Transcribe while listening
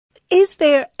Is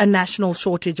there a national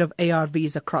shortage of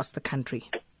ARVs across the country?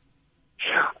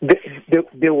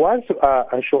 There was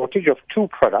a shortage of two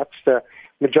products. The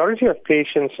majority of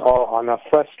patients are on a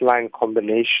first-line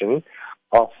combination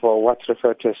of what's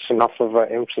referred to as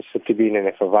tenofovir, emtricitabine, and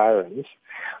efavirenz.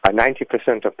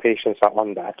 90% of patients are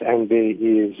on that, and there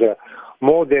is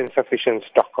more than sufficient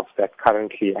stock of that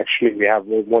currently. Actually, we have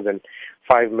more than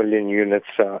 5 million units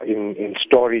in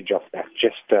storage of that,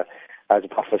 just as a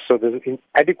buffer. So there's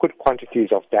adequate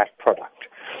quantities of that product.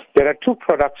 There are two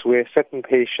products where certain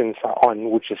patients are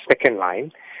on, which is second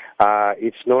line.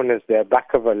 It's known as the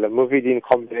Bacavir lamivudine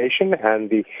combination and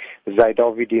the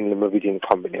zidovudine lamivudine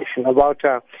combination. About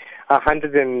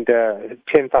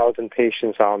 110,000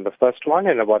 patients are on the first one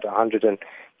and about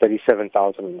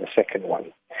 137,000 on the second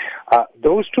one.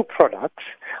 Those two products,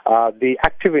 the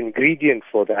active ingredient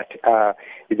for that,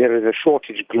 there is a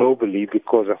shortage globally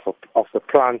because of the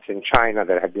plants in China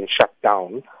that have been shut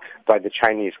down by the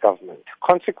Chinese government.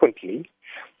 Consequently,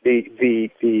 the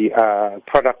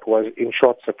product was in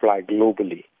short supply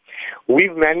globally.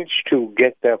 We've managed to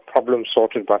get the problem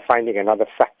sorted by finding another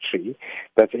factory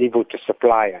that's able to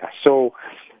supply us. So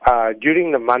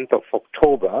during the month of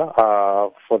October,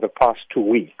 for the past 2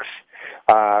 weeks,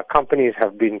 companies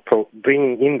have been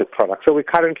bringing in the product. So we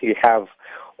currently have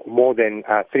more than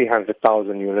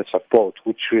 300,000 units of both,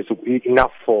 which is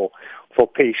enough for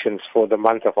patients for the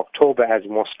month of October. As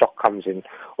more stock comes in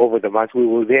over the month, we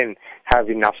will then have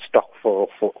enough stock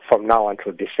from now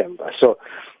until December. So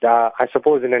I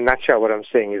suppose in a nutshell what I'm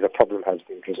saying is the problem has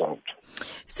been resolved.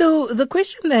 So the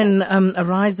question then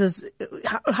arises,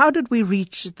 how did we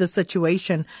reach the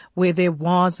situation where there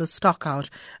was a stock out?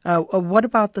 What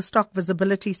about the stock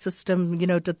visibility system?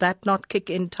 Did that not kick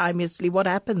in timeously? What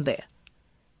happened there?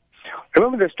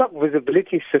 Remember, the stock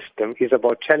visibility system is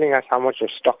about telling us how much of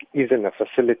stock is in a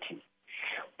facility.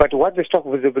 But what the stock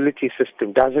visibility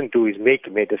system doesn't do is make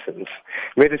medicines.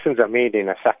 Medicines are made in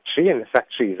a factory, and the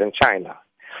factory is in China.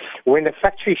 When the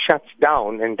factory shuts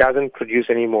down and doesn't produce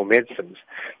any more medicines,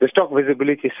 the stock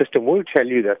visibility system will tell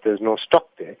you that there's no stock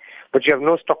there, but you have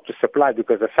no stock to supply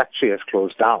because the factory has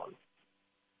closed down.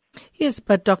 Yes,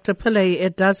 but Dr. Pillay,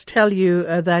 it does tell you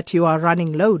that you are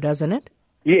running low, doesn't it?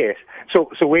 Yes. So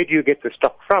where do you get the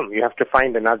stock from? You have to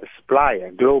find another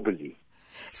supplier globally.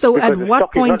 So at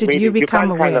what point did you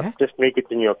become aware? You can't kind of just make it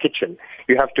in your kitchen.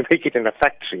 You have to make it in a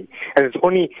factory. And there's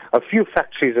only a few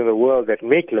factories in the world that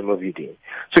make lamivudine.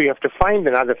 So you have to find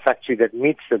another factory that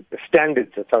meets the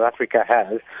standards that South Africa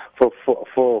has for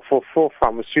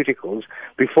pharmaceuticals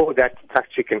before that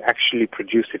factory can actually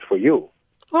produce it for you.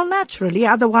 Well, naturally.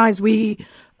 Otherwise, we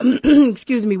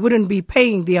wouldn't be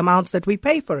paying the amounts that we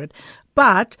pay for it.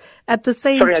 But at the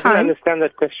same time... Sorry, I don't understand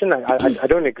that question. I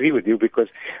don't agree with you because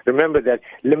remember that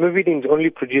lamivudine is only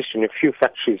produced in a few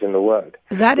factories in the world.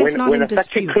 That is not in dispute. When a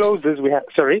factory closes, we have...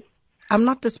 Sorry? I'm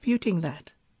not disputing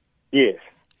that. Yes.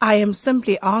 I am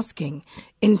simply asking,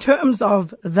 in terms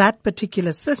of that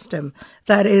particular system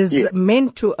that is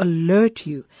meant to alert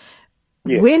you,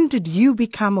 when did you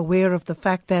become aware of the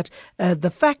fact that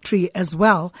the factory as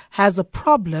well has a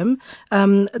problem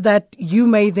that you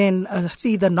may then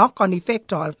see the knock-on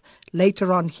effect of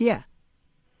later on here?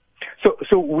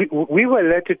 So we were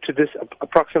alerted to this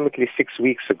approximately 6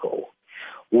 weeks ago.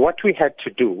 What we had to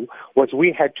do was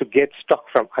we had to get stock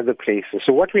from other places.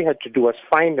 So what we had to do was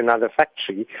find another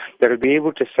factory that will be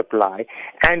able to supply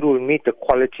and will meet the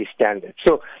quality standards.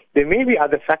 So there may be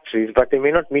other factories, but they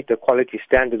may not meet the quality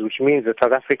standards, which means that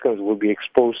South Africans will be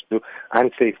exposed to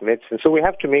unsafe medicine. So we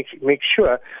have to make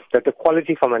sure that the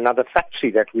quality from another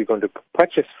factory that we're going to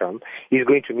purchase from is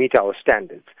going to meet our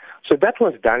standards. So that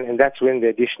was done, and that's when the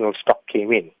additional stock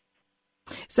came in.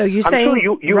 So you're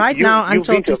saying right now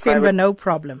until December, no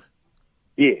problem?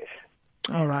 Yes.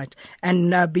 All right.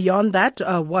 And beyond that,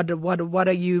 what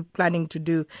are you planning to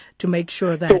do to make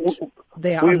sure that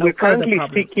there are no further problems? We're currently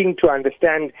seeking to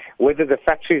understand whether the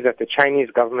factories that the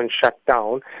Chinese government shut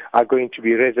down are going to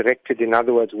be resurrected. In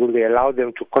other words, will they allow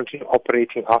them to continue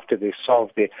operating after they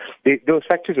solve those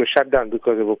factories were shut down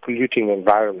because they were polluting the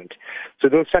environment. So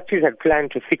those factories had planned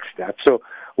to fix that. So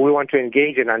we want to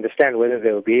engage and understand whether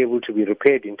they will be able to be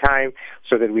repaired in time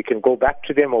so that we can go back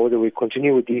to them, or whether we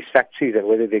continue with these factories and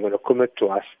whether they're going to commit to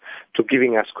us to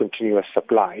giving us continuous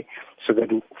supply, so that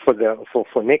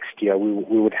for next year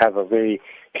we would have a very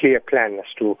clear plan as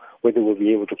to whether we'll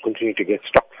be able to continue to get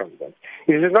stock from them.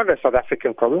 This is not a South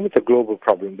African problem, it's a global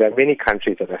problem. There are many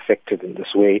countries that are affected in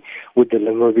this way with the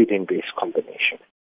lamivudine-based combination.